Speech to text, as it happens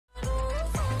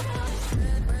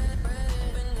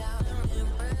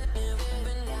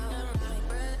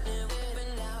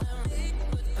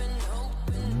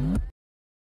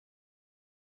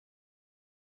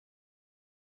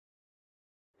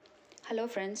Hello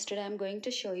friends, today I'm going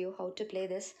to show you how to play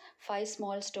this 5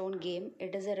 small stone game.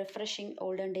 It is a refreshing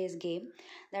olden days game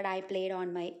that I played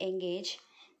on my young age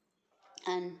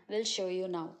and will show you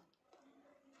now.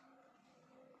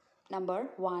 Number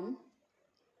 1,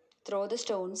 throw the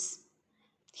stones.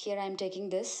 Here I'm taking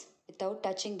this without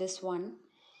touching this one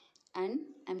and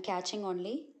I'm catching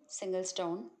only single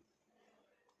stone.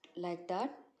 Like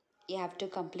that, you have to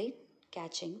complete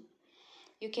catching.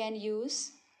 You can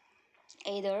use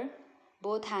either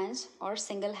both hands or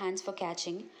single hands for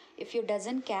catching. If you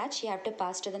doesn't catch, you have to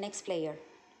pass to the next player.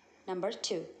 Number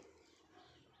 2,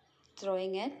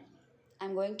 throwing it.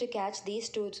 I'm going to catch these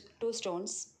two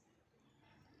stones.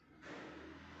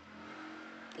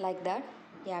 Like that,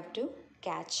 you have to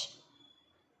catch.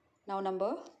 Now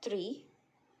number 3,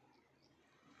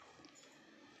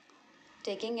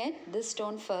 taking it this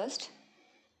stone first,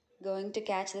 going to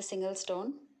catch the single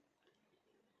stone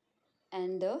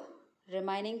and the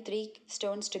remaining 3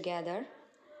 stones together.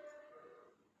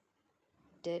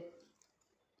 Did.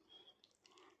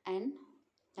 And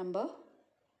number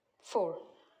 4,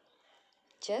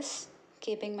 just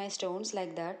keeping my stones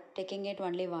like that, taking it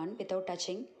only one without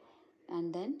touching,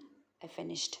 and then I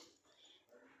finished.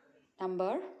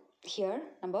 Number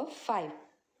 5,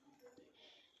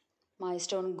 my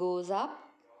stone goes up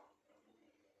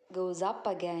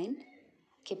again,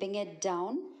 keeping it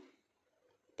down,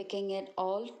 picking it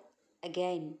all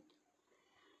again.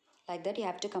 Like that you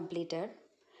have to complete it.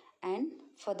 And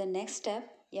for the next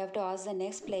step, you have to ask the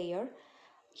next player.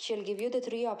 She'll give you the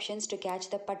 3 options to catch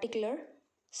the particular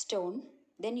stone.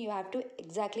 Then you have to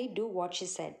exactly do what she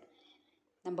said.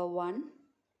 Number 1,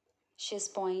 she's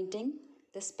pointing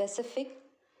the specific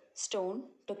stone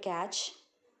to catch.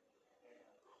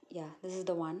 Yeah, this is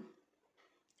the one.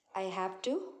 I have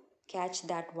to catch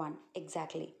that one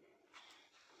exactly.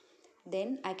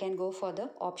 Then I can go for the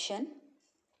option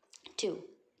 2.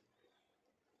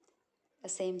 The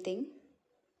same thing.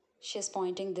 She's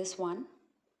pointing this one.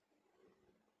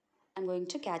 I'm going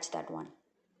to catch that one.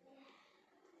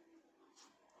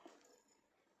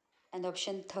 And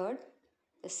option 3,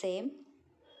 the same.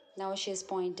 Now she's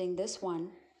pointing this one.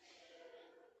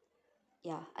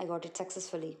 Yeah, I got it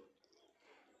successfully.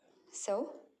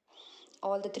 So,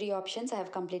 all the 3 options I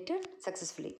have completed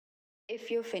successfully. If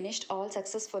you finished all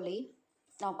successfully,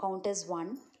 now count as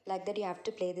 1. Like that you have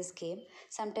to play this game.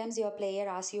 Sometimes your player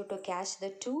asks you to catch the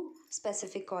 2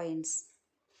 specific coins.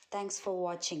 Thanks for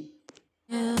watching.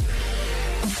 Yeah.